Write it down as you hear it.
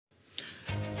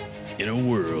In a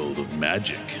world of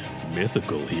magic,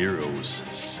 mythical heroes,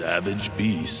 savage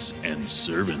beasts, and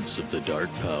servants of the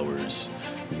dark powers,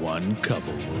 one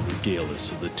couple will regale us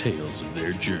of the tales of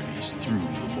their journeys through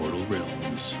the mortal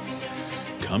realms.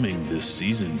 Coming this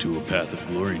season to a path of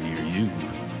glory near you,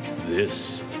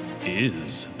 this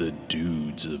is the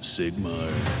Dudes of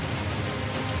Sigmar.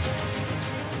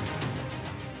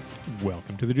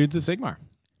 Welcome to the Dudes of Sigmar.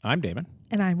 I'm Damon.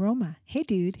 And I'm Roma. Hey,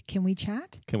 dude, can we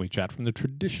chat? Can we chat from the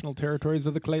traditional territories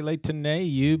of the Clay Lake today?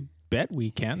 You bet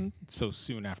we can, so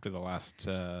soon after the last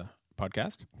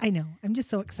podcast. I know. I'm just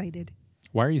so excited.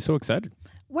 Why are you so excited?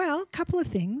 Well, a couple of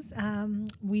things.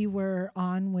 We were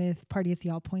on with Party at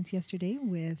the All Points yesterday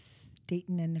with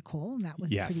Dayton and Nicole, and that was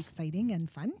pretty exciting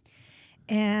and fun.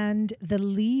 And the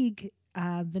league,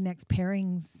 the next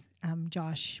pairings,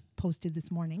 Josh posted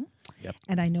this morning. Yep.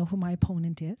 And I know who my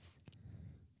opponent is.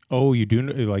 Oh, you do?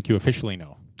 Like you officially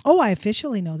know? Oh, I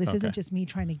officially know. This isn't just me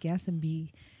trying to guess and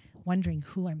be wondering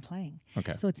who I'm playing.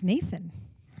 Okay. So it's Nathan.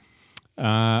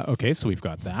 Okay, so we've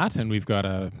got that, and we've got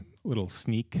a little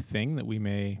sneak thing that we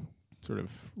may sort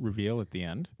of reveal at the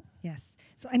end. Yes.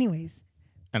 So anyways.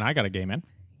 And I got a game in.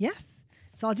 Yes.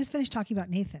 So I'll just finish talking about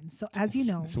Nathan. So as you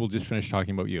know. So we'll just finish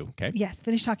talking about you, okay? Yes,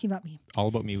 finish talking about me. All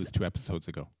About Me was 2 episodes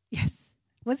ago. Yes.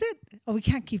 Was it? Oh, we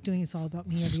can't keep doing It's All About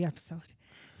Me every episode.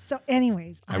 So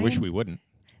anyways. I wish we wouldn't.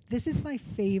 This is my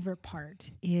favorite part,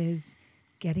 is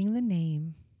getting the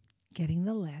name, getting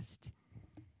the list.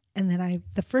 And then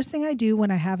the first thing I do when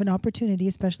I have an opportunity,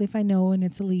 especially if I know and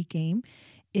it's a league game,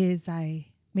 is I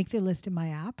make their list in my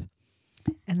app.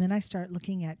 And then I start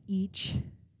looking at each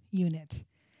unit.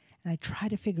 And I try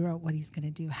to figure out what he's going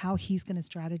to do, how he's going to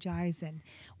strategize, and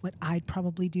what I'd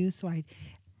probably do. So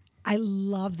I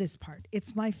love this part.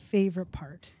 It's my favorite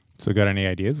part. So got any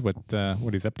ideas what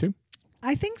he's up to?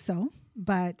 I think so,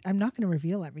 but I'm not going to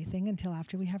reveal everything until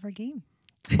after we have our game.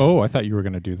 Oh, I thought you were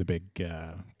going to do the big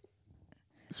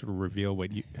sort of reveal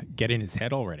what you get in his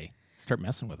head already. Start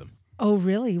messing with him. Oh,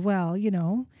 really? Well,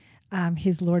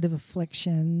 his Lord of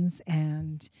Afflictions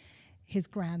and his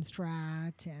Grand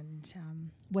Strat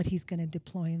and what he's going to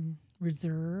deploy in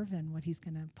reserve and what he's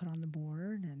going to put on the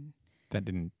board. And that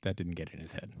didn't get in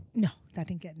his head. No, that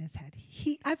didn't get in his head.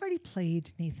 I've already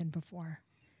played Nathan before.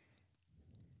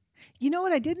 You know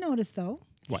what I did notice, though?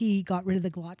 What? He got rid of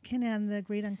the Glotkin and the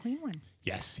Great Unclean One.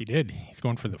 Yes, he did. He's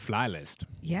going for the fly list.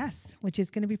 Yes, which is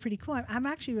going to be pretty cool. I'm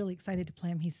actually really excited to play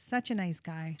him. He's such a nice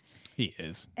guy. He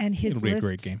is. And his It'll be list, a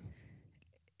great game.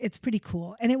 It's pretty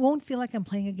cool. And it won't feel like I'm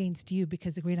playing against you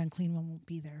because the Great Unclean One won't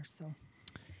be there. So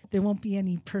there won't be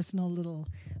any personal little,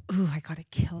 I got to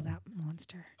kill that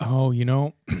monster. Oh,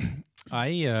 I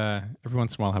every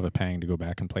once in a while have a pang to go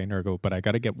back and play Nurgle, but I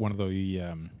got to get one of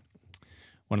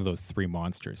those 3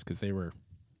 monsters because they're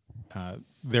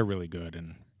really good,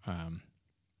 and I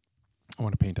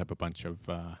want to paint up a bunch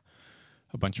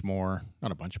more.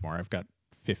 Not a bunch more. I've got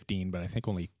 15, but I think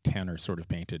only 10 are sort of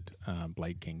painted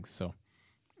Blight Kings. So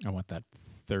I want that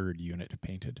 3rd unit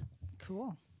painted.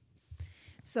 Cool.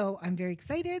 So I'm very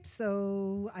excited.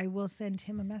 So I will send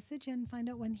him a message and find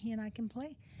out when he and I can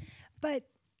play. But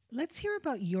let's hear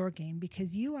about your game,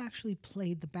 because you actually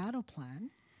played the battle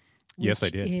plan. Yes, I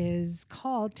did. Which is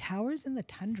called Towers in the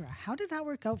Tundra. How did that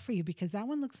work out for you? Because that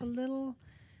one looks a little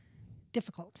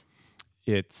difficult.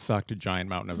 It sucked a giant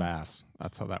mountain of ass.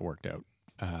 That's how that worked out.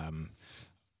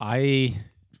 I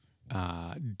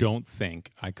don't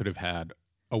think I could have had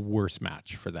a worse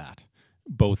match for that,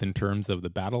 both in terms of the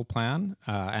battle plan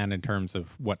and in terms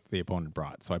of what the opponent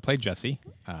brought. So I played Jesse.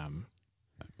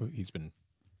 We've been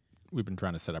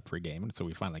trying to set up for a game, and so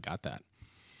we finally got that.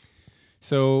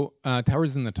 So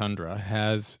Towers in the Tundra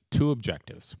has 2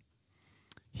 objectives.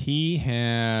 He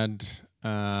had 4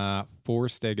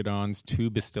 Stegodons,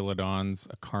 2 Bastillodons,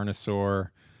 a Carnosaur,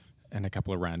 and a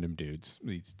couple of random dudes.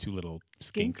 These 2 little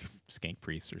skink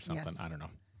priests or something. Yes. I don't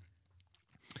know.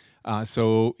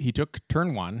 So he took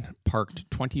turn 1, parked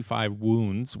 25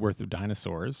 wounds worth of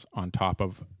dinosaurs on top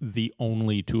of the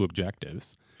only 2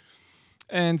 objectives,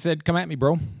 and said, "Come at me,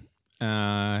 bro."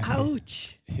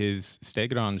 Ouch. His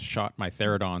Stegodons shot my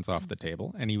Therodons off the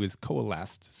table, and he was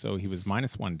coalesced, so he was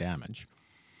 -1 damage.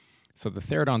 So the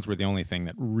Therodons were the only thing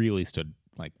that really stood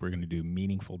like we're going to do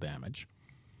meaningful damage.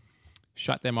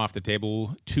 Shot them off the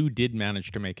table. 2 did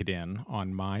manage to make it in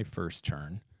on my first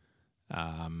turn,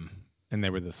 and they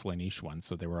were the Slaanesh ones,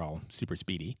 so they were all super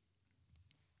speedy.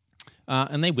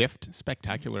 And they whiffed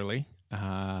spectacularly,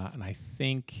 and I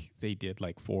think they did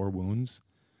like 4 wounds.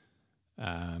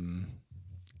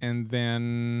 And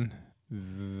then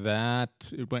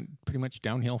it went pretty much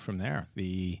downhill from there.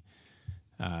 He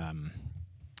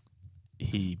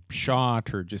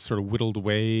shot or just sort of whittled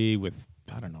away with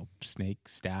I don't know, snake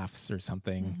staffs or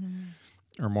something,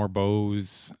 or more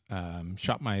bows.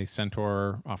 Shot my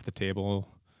centaur off the table,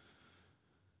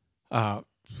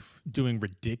 doing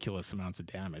ridiculous amounts of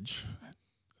damage.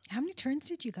 How many turns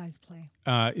did you guys play?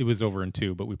 It was over in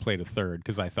 2, but we played a third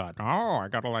because I thought, I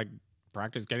got to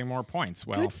practice getting more points.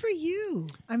 Well, good for you.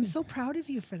 I'm so proud of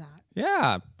you for that.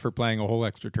 Yeah, for playing a whole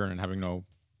extra turn and having no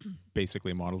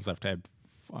basically models left. I had,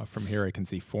 from here I can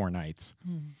see 4 knights.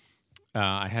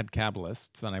 I had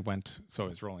Kabbalists, and I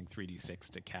was rolling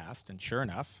 3d6 to cast, and sure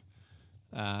enough,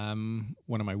 one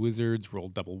of my wizards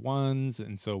rolled double 1s,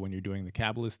 and so when you're doing the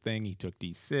Kabbalist thing, he took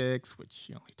d6, which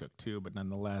he only took 2, but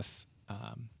nonetheless,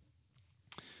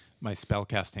 my spell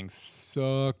casting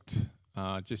sucked.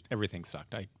 Just everything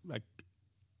sucked. I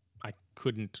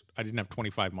didn't have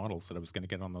 25 models that I was going to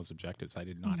get on those objectives. I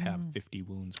did not have 50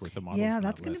 wounds worth of models. Yeah,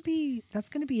 that's going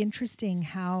to be interesting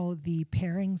how the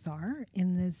pairings are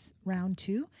in this round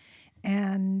 2,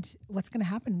 and what's going to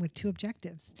happen with 2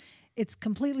 objectives. It's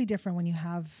completely different when you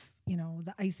have,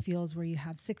 the ice fields where you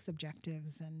have 6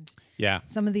 objectives, and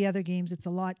some of the other games it's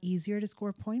a lot easier to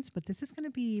score points, but this is going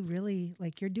to be really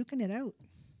like you're duking it out.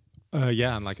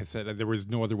 And like I said, there was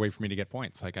no other way for me to get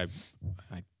points. Like I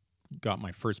got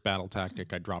my first battle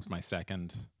tactic. I dropped my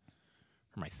second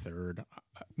or my third.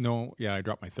 I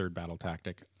dropped my third battle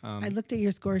tactic. I looked at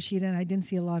your score sheet and I didn't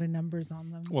see a lot of numbers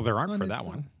on them. Well, there aren't for that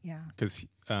one. Yeah. Because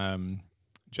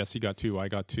Jesse got 2, I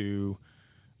got 2,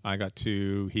 I got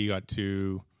 2, he got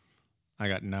 2, I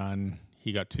got none,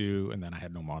 he got 2, and then I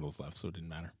had no models left, so it didn't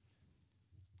matter.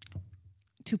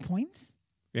 2 points?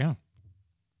 Yeah.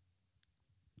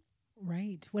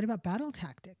 Right. What about battle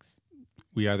tactics?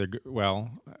 We either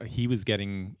he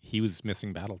was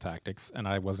missing battle tactics, and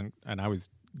I wasn't, and I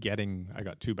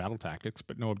got 2 battle tactics,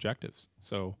 but no objectives.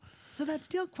 So that's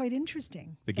still quite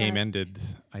interesting. The game ended,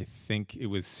 I think it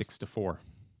was 6-4.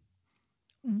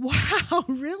 Wow,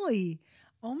 really?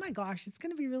 Oh my gosh, it's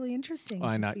going to be really interesting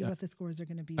to see what the scores are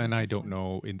going to be. And I don't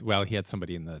know. He had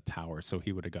somebody in the tower, so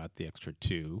he would have got the extra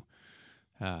 2.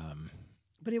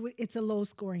 But it's a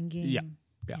low-scoring game. Yeah.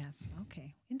 Yes.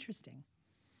 Okay. Interesting.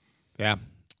 Yeah.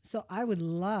 So I would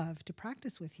love to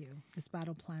practice with you this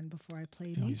battle plan before I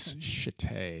play Nathan.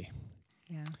 Shitty.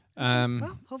 Yeah. Okay.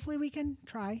 Well, hopefully we can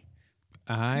try.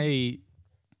 I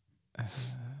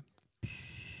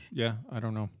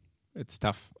don't know. It's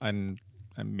tough. I'm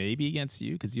maybe against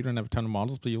you because you don't have a ton of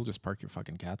models, but you'll just park your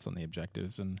fucking cats on the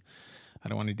objectives, and I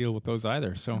don't want to deal with those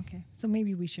either. So okay. So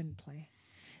maybe we shouldn't play.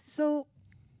 So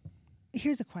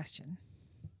here's a question.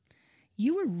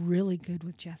 You were really good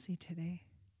with Jesse today.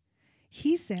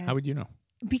 He said... How would you know?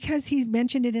 Because he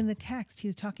mentioned it in the text. He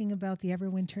was talking about the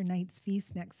Everwinter Nights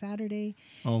Feast next Saturday.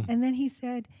 Oh. And then he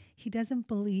said he doesn't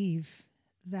believe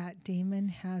that Damon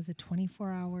has a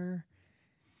 24-hour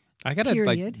I got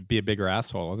to be a bigger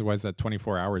asshole. Otherwise, that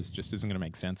 24 hours just isn't going to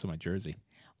make sense on my jersey.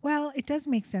 Well, it does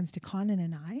make sense to Conan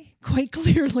and I, quite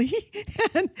clearly.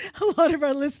 And a lot of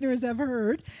our listeners have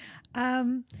heard.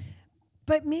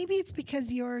 But maybe it's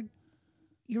because you're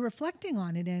reflecting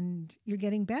on it and you're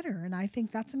getting better, and I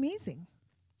think that's amazing.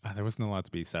 There wasn't a lot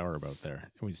to be sour about there.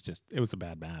 It was a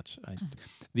bad match.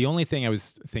 The only thing I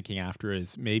was thinking after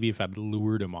is maybe if I'd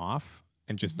lured him off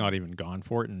and just not even gone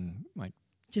for it and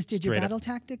just did your battle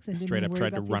tactics and straight up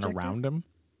tried to run around him.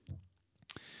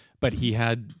 But he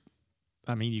had,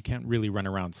 you can't really run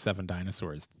around 7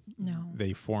 dinosaurs. No.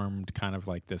 They formed kind of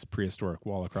like this prehistoric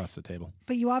wall across the table.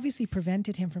 But you obviously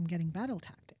prevented him from getting battle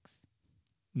tactics.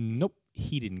 Nope.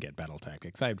 He didn't get battle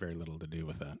tactics. I had very little to do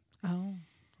with that. Oh,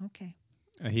 okay.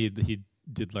 He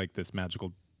did like this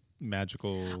magical.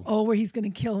 Oh, where he's going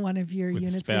to kill one of your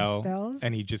units with spells,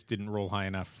 and he just didn't roll high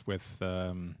enough with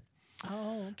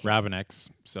Ravenex.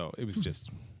 So it was just,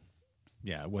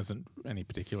 it wasn't any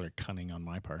particular cunning on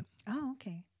my part. Oh,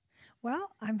 okay.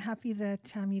 Well, I'm happy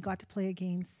that you got to play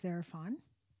against Seraphon.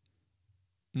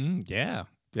 Yeah.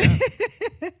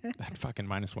 That fucking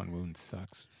 -1 wound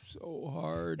sucks so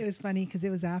hard. It was funny because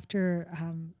it was after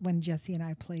when Jesse and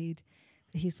I played.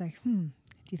 He's like, do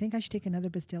you think I should take another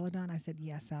Bastillodon? I said,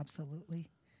 yes, absolutely.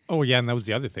 Oh, yeah, and that was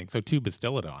the other thing. So 2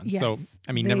 Bastillodons. Yes, so,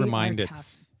 never mind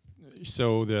it's...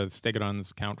 So the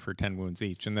Stegodons count for 10 wounds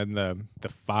each, and then the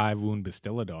 5-wound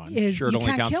Bastillodon, it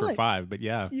only counts for 5, but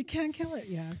yeah. You can't kill it,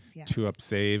 yes. Yeah. 2-up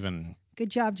save and... Good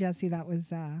job, Jesse. That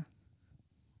was well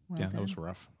done. That was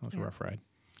rough. That was a rough ride.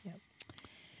 Yep.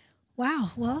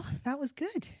 Wow. Well, that was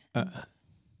good. Glad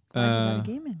you got a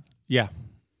game in. Yeah.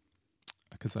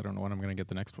 Because I don't know when I'm going to get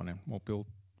the next one in. Won't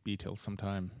be till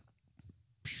sometime,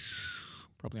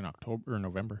 probably in October or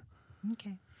November.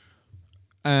 Okay.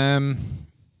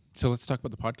 So let's talk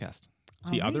about the podcast.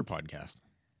 Other podcast.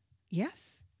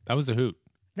 Yes. That was a hoot.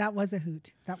 That was a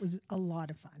hoot. That was a lot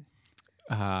of fun.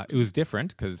 It was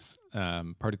different because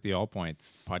part of the All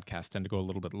Points podcast tend to go a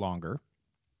little bit longer.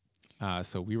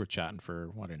 So we were chatting for,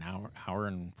 an hour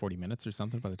and 40 minutes or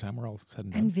something by the time we're all said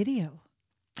and done. And video.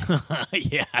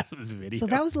 Yeah, it was video. So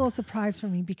that was a little surprise for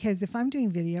me because if I'm doing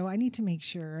video, I need to make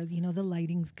sure, the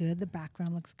lighting's good, the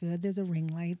background looks good, there's a ring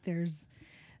light,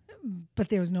 but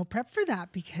there was no prep for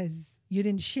that because you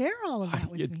didn't share all of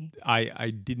that with me. I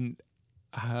didn't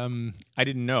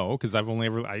know because I've only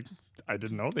ever, I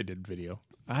didn't know they did video.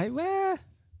 I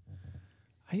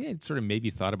had sort of maybe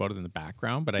thought about it in the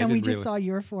background, but I didn't realize. And we just saw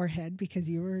your forehead because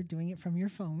you were doing it from your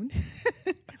phone.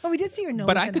 But we did see your nose.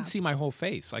 But I could see my whole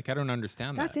face. Like, I don't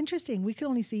understand that. That's interesting. We could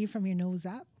only see you from your nose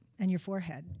up and your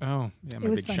forehead. Oh, yeah, my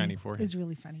big shiny forehead. It was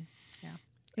really funny. Yeah.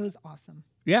 It was awesome.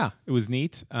 Yeah, it was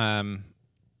neat. I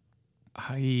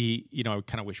kind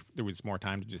of wish there was more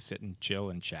time to just sit and chill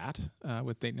and chat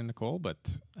with Dayton and Nicole, but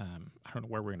I don't know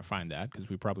where we're going to find that because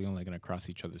we're probably only going to cross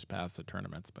each other's paths at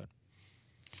tournaments. But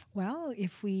well,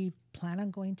 if we plan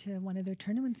on going to one of their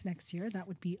tournaments next year, that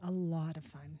would be a lot of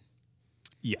fun.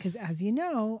 Yes. Because as you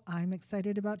know, I'm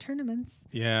excited about tournaments.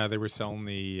 Yeah, they were selling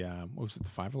the, what was it, the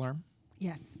 5-alarm?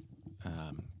 Yes.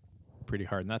 Pretty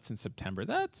hard, and that's in September.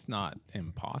 That's not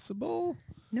impossible.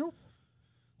 Nope.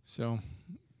 So,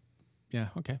 yeah,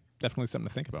 okay. Definitely something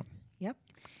to think about. Yep.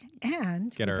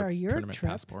 And get with our Europe tournament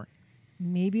trip, passport.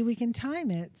 Maybe we can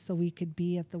time it so we could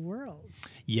be at the Worlds.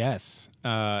 Yes.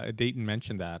 Dayton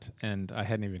mentioned that, and I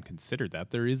hadn't even considered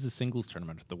that. There is a singles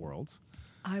tournament at the Worlds.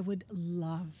 I would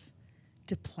love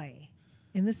to play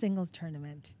in the singles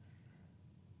tournament.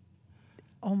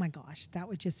 Oh my gosh, that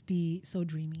would just be so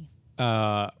dreamy.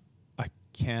 I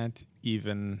can't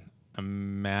even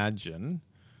imagine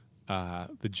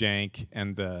the jank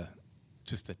and the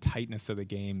tightness of the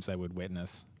games I would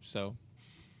witness. So,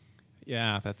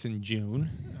 yeah, that's in June.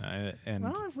 And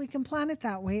well, if we can plan it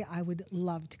that way, I would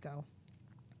love to go.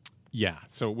 Yeah,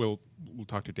 so we'll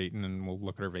talk to Dayton and we'll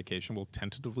look at our vacation. We'll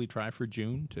tentatively try for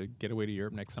June to get away to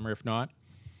Europe next summer. If not,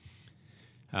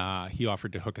 he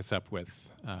offered to hook us up with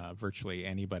virtually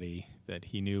anybody that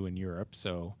he knew in Europe.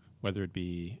 So whether it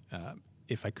be,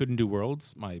 if I couldn't do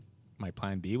Worlds, my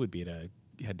plan B would be to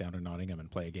head down to Nottingham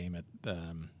and play a game at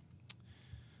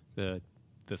the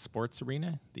sports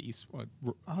arena, the East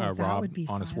Rob would be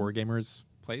Honest fun. Wargamers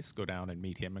place. Go down and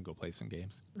meet him and go play some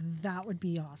games. That would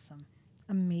be awesome.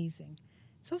 Amazing.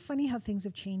 So funny how things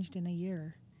have changed in a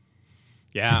year.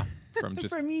 Yeah, from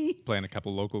just For me. playing a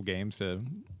couple local games to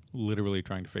literally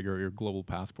trying to figure out your global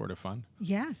passport of fun.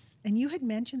 Yes, and you had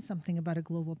mentioned something about a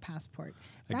global passport.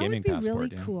 A that gaming would be passport,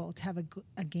 really yeah. cool to have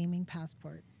a gaming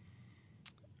passport.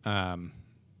 Yeah,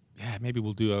 maybe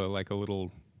we'll do a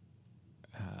little,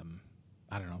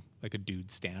 I don't know, like a dude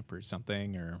stamp or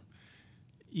something, or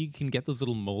you can get those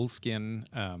little moleskin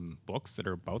books that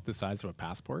are about the size of a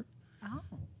passport. Oh.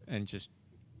 And just,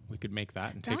 we could make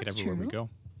that and take it That's everywhere we true. go.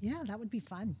 Yeah, that would be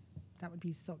fun. That would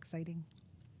be so exciting.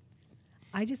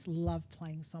 I just love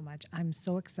playing so much. I'm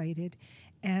so excited.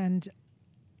 And,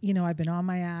 I've been on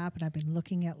my app and I've been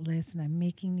looking at lists and I'm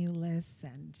making new lists.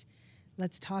 And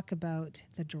let's talk about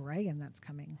the dragon that's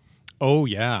coming. Oh,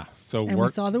 yeah. So And we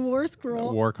saw the War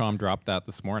Scroll. Warcom dropped that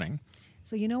this morning.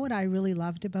 So you know what I really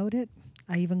loved about it?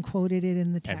 I even quoted it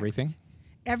in the text. Everything?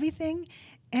 Everything.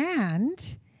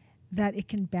 And that it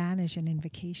can banish an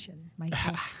invocation,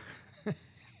 Michael.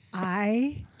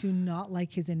 I do not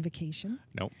like his invocation.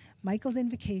 Nope. Michael's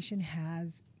invocation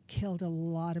has killed a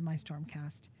lot of my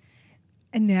Stormcast.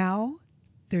 And now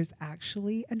there's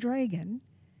actually a dragon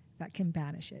that can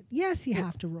banish it. Yes, you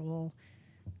have to roll,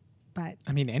 but...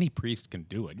 I mean, any priest can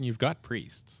do it, and you've got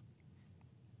priests.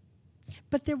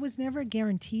 But there was never a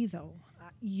guarantee, though.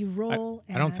 You roll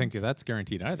I don't think that's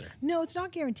guaranteed either. No, it's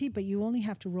not guaranteed, but you only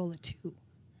have to roll a 2.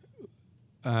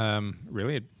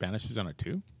 Really? It banishes on a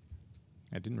 2?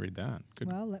 I didn't read that. Good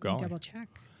Well, let golly. me double check.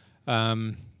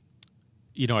 I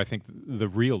think the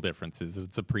real difference is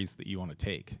it's a priest that you want to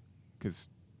take, because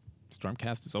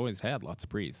Stormcast has always had lots of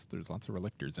priests. There's lots of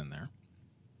relictors in there.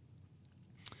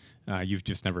 You've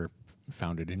just never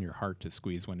found it in your heart to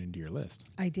squeeze one into your list.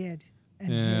 I did.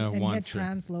 And he had once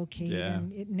translocate,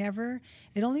 and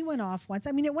it only went off once.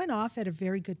 I mean, it went off at a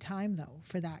very good time, though,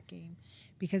 for that game,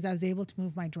 because I was able to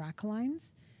move my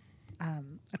Dracolines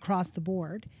across the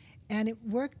board, and it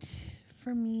worked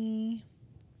for me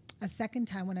a second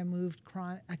time when I moved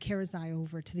a Karazai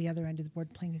over to the other end of the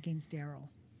board playing against Daryl.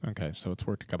 Okay, so it's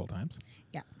worked a couple times.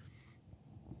 Yeah.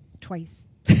 Twice.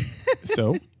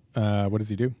 So, what does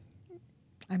he do?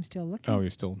 I'm still looking. Oh, you're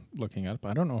still looking up.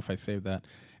 I don't know if I saved that.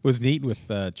 It was neat with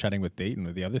chatting with Dayton.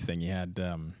 With the other thing, he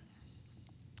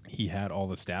had all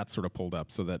the stats sort of pulled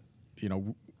up so that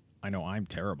I know I'm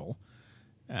terrible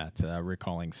at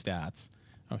recalling stats.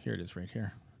 Oh, here it is right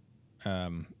here.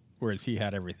 Whereas he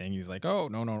had everything. He's like, oh,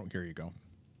 no, here you go.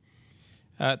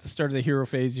 At the start of the hero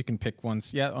phase, you can pick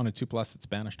ones. Yeah, on a 2+, it's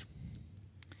banished.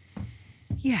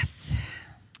 Yes.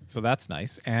 So that's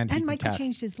nice. And Michael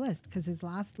changed his list because his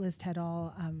last list had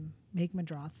all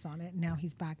Magmadroths on it. And now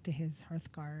he's back to his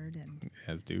Hearthguard and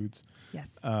has dudes.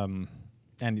 Yes. And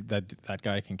that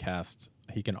guy can cast.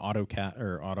 He can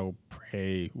auto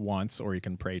pray once, or he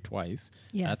can pray twice.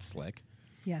 Yes. That's slick.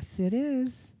 Yes, it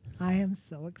is. I am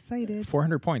so excited.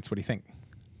 400 points. What do you think?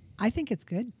 I think it's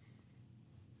good.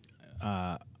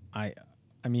 I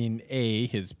mean,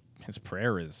 his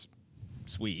prayer is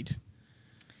sweet.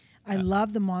 I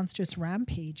love the monstrous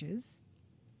rampages.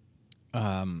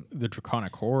 The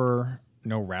draconic horror,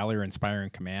 no rally or inspiring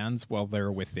commands. Well,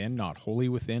 they're within, not wholly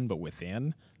within, but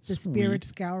within. The spirit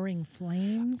scouring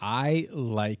flames. I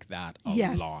like that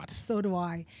a lot. So do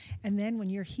I. And then when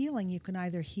you're healing, you can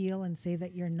either heal and say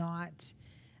that you're not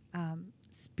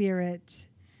spirit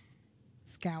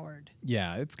scoured.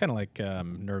 Yeah, it's kind of like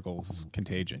Nurgle's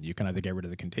contagion. You can either get rid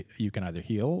of you can either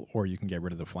heal or you can get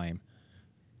rid of the flame.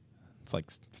 It's like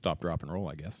stop, drop, and roll,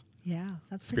 I guess. Yeah,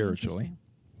 that's spiritually.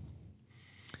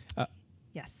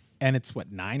 Yes. And it's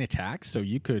 9 attacks, so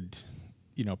you could,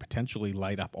 potentially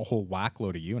light up a whole whack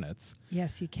load of units.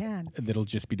 Yes, you can. That'll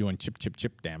just be doing chip, chip,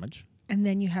 chip damage. And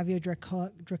then you have your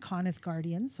Draconith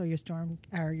Guardians, so your Storm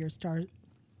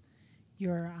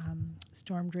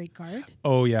Drake Guard.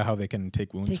 Oh yeah, how they can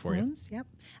take wounds for you. Yep.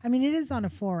 I mean, it is on a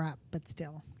 4-up, but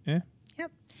still. Yeah.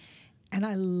 Yep. And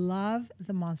I love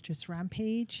the Monstrous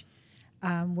Rampage,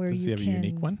 where Does he have a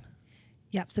unique one?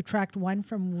 Yep. Subtract 1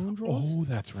 from wound rolls. Oh,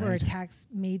 that's right. For attacks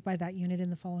made by that unit in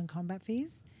the following combat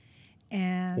phase,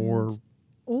 and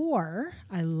or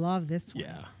I love this one.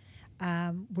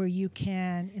 Yeah. Where you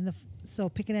can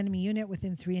pick an enemy unit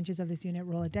within 3 inches of this unit,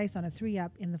 roll a dice on a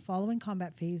 3-up. In the following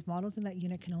combat phase, models in that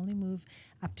unit can only move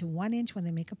up to 1 inch when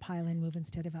they make a pile-in move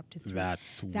instead of up to 3. That's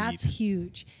sweet. That's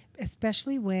huge,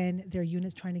 especially when their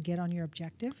units trying to get on your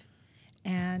objective,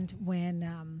 and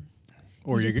when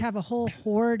you just have a whole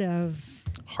horde of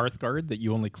Hearthguard that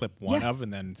you only clip one of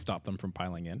and then stop them from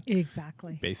piling in.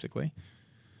 Exactly. Basically.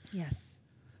 Yes.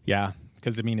 Yeah,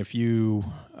 because if you,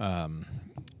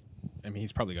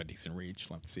 he's probably got decent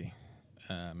reach. Let's see.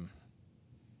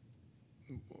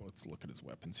 Let's look at his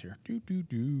weapons here.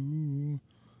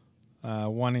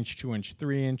 1 inch, 2 inch,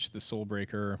 3 inch. The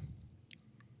Soulbreaker.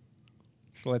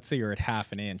 So let's say you're at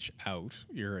half an inch out.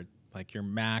 You're at your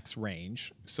max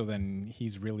range. So then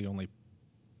he's really only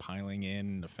piling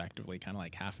in effectively kind of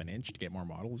like half an inch to get more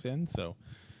models in. So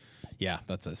yeah,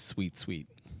 that's a sweet, sweet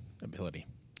ability.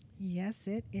 Yes,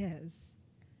 it is.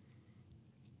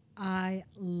 I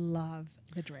love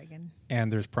the dragon.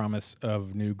 And there's promise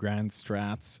of new grand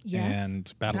strats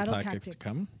and battle tactics to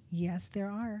come. Yes, there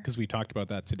are. Because we talked about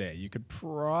that today. You could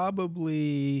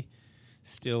probably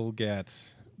still get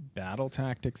battle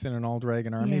tactics in an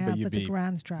all-dragon army, but you'd be the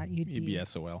grand strat, you'd be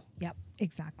SOL. Yep,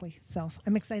 exactly. So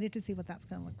I'm excited to see what that's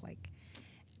going to look like.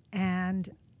 And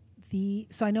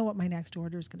so I know what my next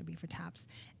order is going to be for taps.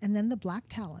 And then the Black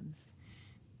Talons.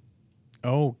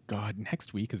 Oh, God.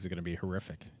 Next week is going to be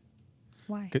horrific.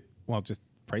 Why? Well, just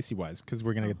pricey-wise, because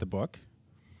we're going to get the book.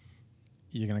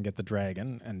 You're going to get the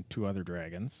dragon and 2 other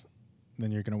dragons.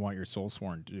 Then you're going to want your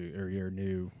Soulsworn or your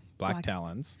new Black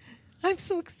Talons. I'm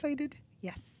so excited.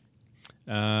 Yes.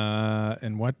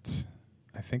 And what?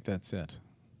 I think that's it.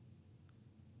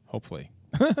 Hopefully.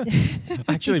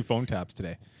 Actually, phone taps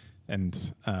today.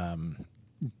 And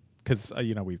because,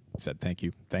 we've said thank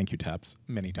you taps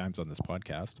many times on this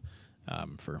podcast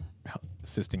for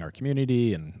assisting our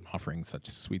community and offering such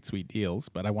sweet, sweet deals.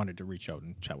 But I wanted to reach out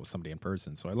and chat with somebody in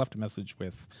person. So I left a message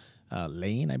with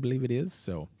Lane, I believe it is.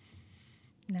 So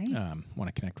nice. Want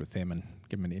to connect with him and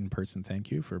give him an in-person thank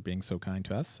you for being so kind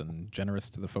to us and generous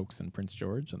to the folks in Prince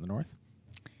George and the North.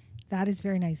 That is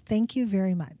very nice. Thank you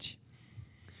very much.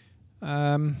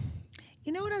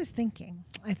 You know what I was thinking?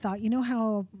 I thought,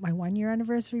 how my 1-year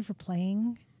anniversary for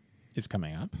playing is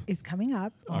coming up.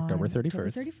 October 31st.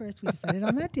 October 31st. We decided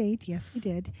on that date. Yes, we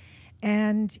did.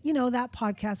 And, that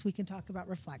podcast, we can talk about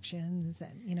reflections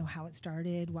and, how it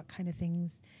started, what kind of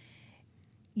things,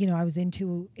 I was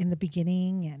into in the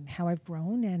beginning and how I've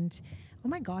grown. And, oh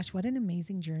my gosh, what an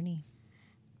amazing journey.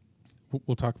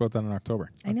 We'll talk about that in October.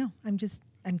 I know.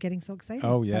 I'm getting so excited.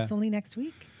 Oh, yeah. That's only next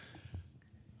week.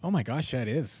 Oh my gosh, yeah, it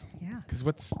is. Yeah. Because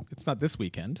it's not this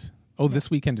weekend. Oh, yeah. This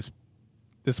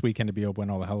weekend to be open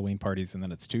all the Halloween parties, and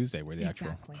then it's Tuesday where the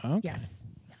actual. Okay. Yes.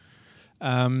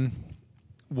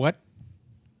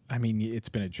 It's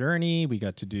been a journey. We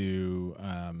got to do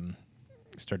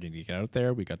starting to get out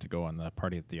there. We got to go on the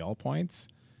party at the All Points.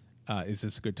 Is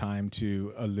this a good time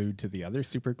to allude to the other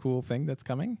super cool thing that's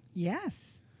coming?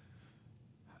 Yes.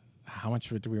 How much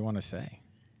do we want to say?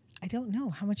 I don't know.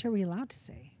 How much are we allowed to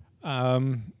say?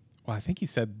 Well, I think he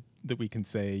said that we can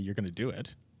say you're going to do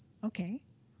it. Okay.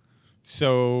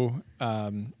 So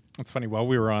it's funny. While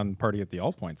we were on party at the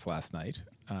All Points last night,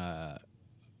 I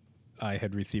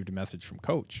had received a message from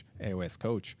Coach, AOS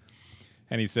Coach,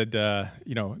 and he said,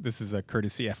 this is a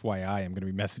courtesy FYI. I'm going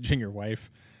to be messaging your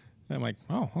wife. And I'm like,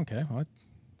 oh, okay. Well,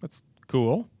 that's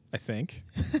cool, I think.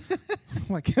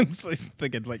 Like, it's like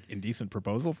thinking like indecent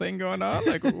proposal thing going on.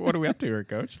 Like, what are we up to here,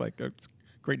 Coach? Like, it's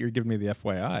great you're giving me the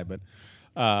FYI,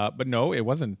 but no, it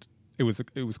wasn't. It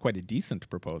was quite a decent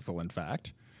proposal, in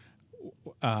fact.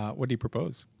 What did he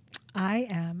propose? I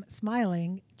am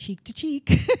smiling cheek to cheek,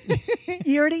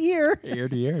 ear to ear. Ear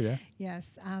to ear, yeah.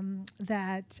 Yes,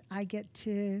 that I get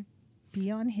to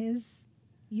be on his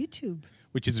YouTube.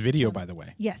 Which is video, by the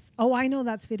way. Yes. Oh, I know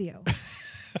that's video.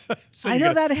 So I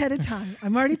know that ahead of time.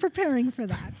 I'm already preparing for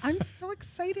that. I'm so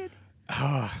excited.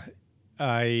 I'm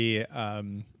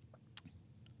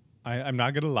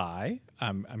not gonna lie.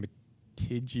 I'm a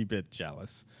tidgy bit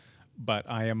jealous, but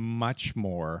I am much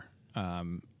more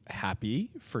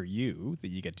happy for you that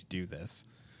you get to do this.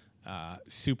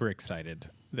 Super excited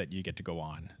that you get to go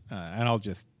on, and I'll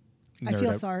just. I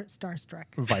feel starstruck.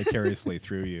 Vicariously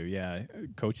through you, yeah.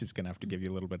 Coach is gonna have to give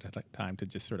you a little bit of time to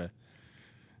just sort of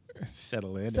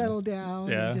settle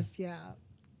down, and just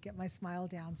get my smile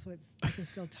down so I can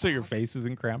still talk. So your face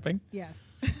isn't cramping. Yes.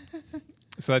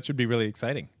 So that should be really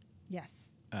exciting. Yes.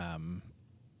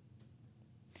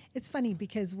 It's funny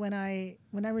because when I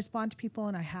respond to people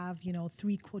and I have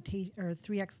 3 quotation or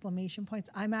 3 exclamation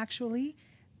points, I'm actually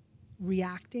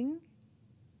reacting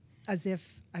as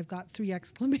if I've got 3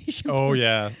 exclamation points. Oh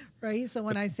yeah. Right. So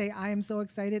when I say I am so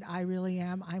excited, I really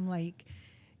am. I'm like,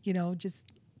 just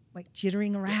like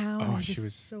jittering around. Oh, and she just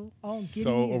was so giddy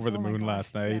over the moon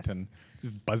last night, yes. and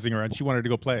just buzzing around. She wanted to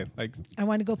go play. Like, I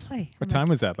wanted to go play. What time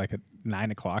was that? Like at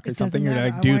 9 o'clock or It something? doesn't You're matter.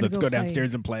 like, I dude, wanted let's to go go play.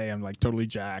 downstairs and play. I'm like totally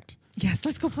jacked. Yes,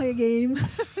 let's go play a game.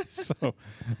 So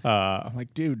I'm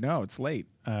like, dude, no, it's late.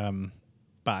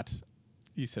 But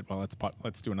you said, well,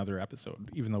 let's do another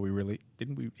episode, even though we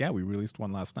released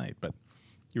one last night, but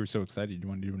you were so excited you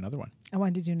wanted to do another one. I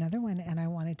wanted to do another one, and I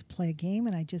wanted to play a game,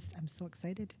 and I'm so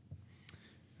excited.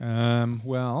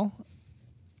 Well,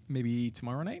 maybe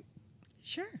tomorrow night?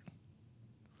 Sure.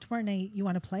 Tomorrow night, you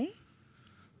want to play?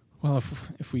 Well,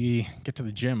 if we get to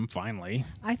the gym finally.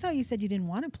 I thought you said you didn't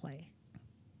want to play.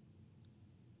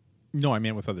 No, I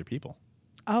meant with other people.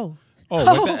 Oh.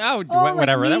 Whatever. Like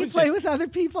that me was play just, with other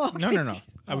people. Okay. No.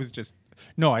 I was just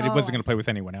I wasn't going to play with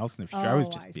anyone else in the future. I was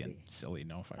just being silly.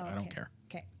 No, I don't care.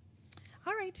 Okay.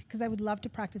 All right, because I would love to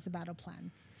practice a battle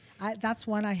plan. That's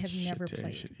one I have never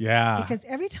played. Yeah. Because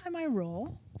every time I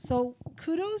roll, so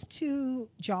kudos to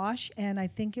Josh and I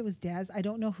think it was Des. I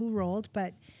don't know who rolled,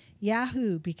 but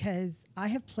Yahoo, because I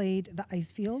have played the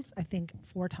ice fields, I think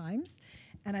 4 times,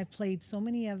 and I've played so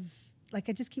many I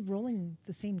just keep rolling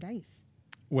the same dice.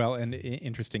 Well, and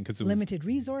interesting because it was limited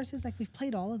resources. Like we've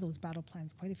played all of those battle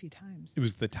plans quite a few times. It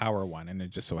was the tower one, and it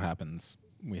just so happens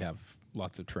we have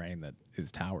lots of terrain that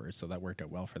is towers, so that worked out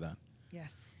well for that.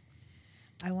 Yes.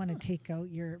 I want to take out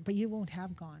but you won't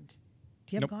have Gaunt.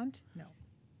 Do you have Gaunt? No.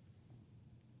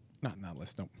 Not in that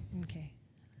list, no. Okay.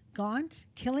 Gaunt,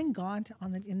 killing Gaunt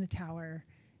in the tower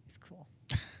is cool.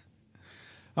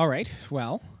 All right.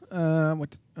 Well, we're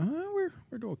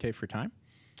doing okay for time.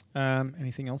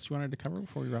 Anything else you wanted to cover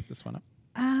before we wrap this one up?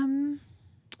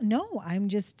 No, I'm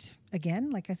just, again,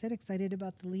 like I said, excited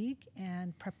about the league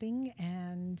and prepping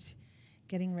and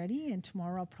getting ready. And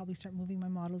tomorrow I'll probably start moving my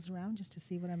models around just to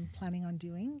see what I'm planning on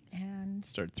doing. And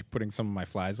start putting some of my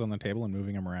flies on the table and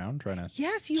moving them around, trying to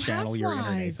channel your inner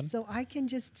flies, Nathan. so I can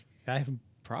just. I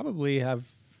probably have.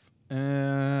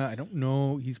 I don't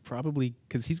know. He's probably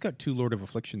because he's got 2 Lord of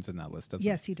Afflictions in that list, doesn't he?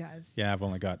 Yes, he does. Yeah, I've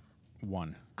only got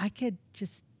 1. I could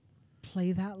just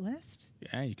play that list.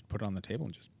 Yeah, you could put it on the table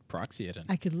and just proxy it. And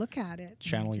I could look at it.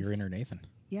 Channel your inner Nathan.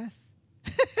 Yes.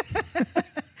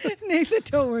 Nathan,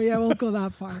 don't worry, I won't go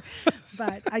that far.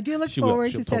 But I do look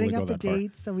forward to setting up a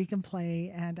date so we can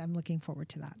play, and I'm looking forward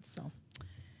to that. So,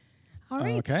 all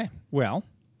right. Okay. Well,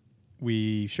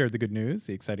 we shared the good news,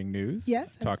 the exciting news.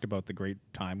 Yes. Talked about the great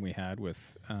time we had with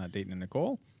Dayton and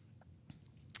Nicole.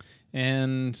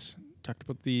 And talked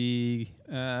about the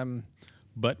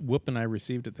butt whooping I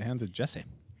received at the hands of Jesse.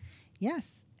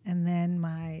 Yes. And then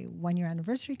my 1-year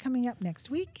anniversary coming up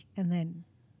next week. And then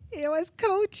AOS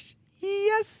Coach.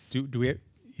 Yes. You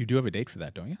do have a date for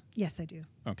that, don't you? Yes, I do.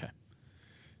 Okay.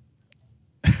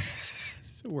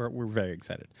 So we're very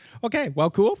excited. Okay,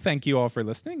 well, cool. Thank you all for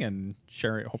listening and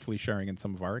hopefully sharing in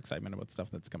some of our excitement about stuff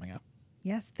that's coming up.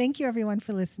 Yes, thank you everyone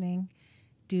for listening.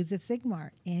 Dudes of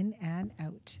Sigmar, in and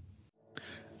out.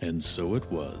 And so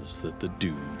it was that the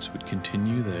dudes would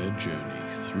continue their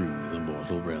journey through the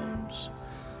mortal realms,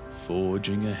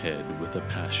 forging ahead with a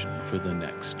passion for the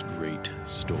next great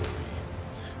story.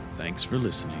 Thanks for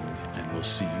listening, and we'll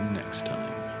see you next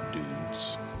time,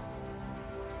 dudes.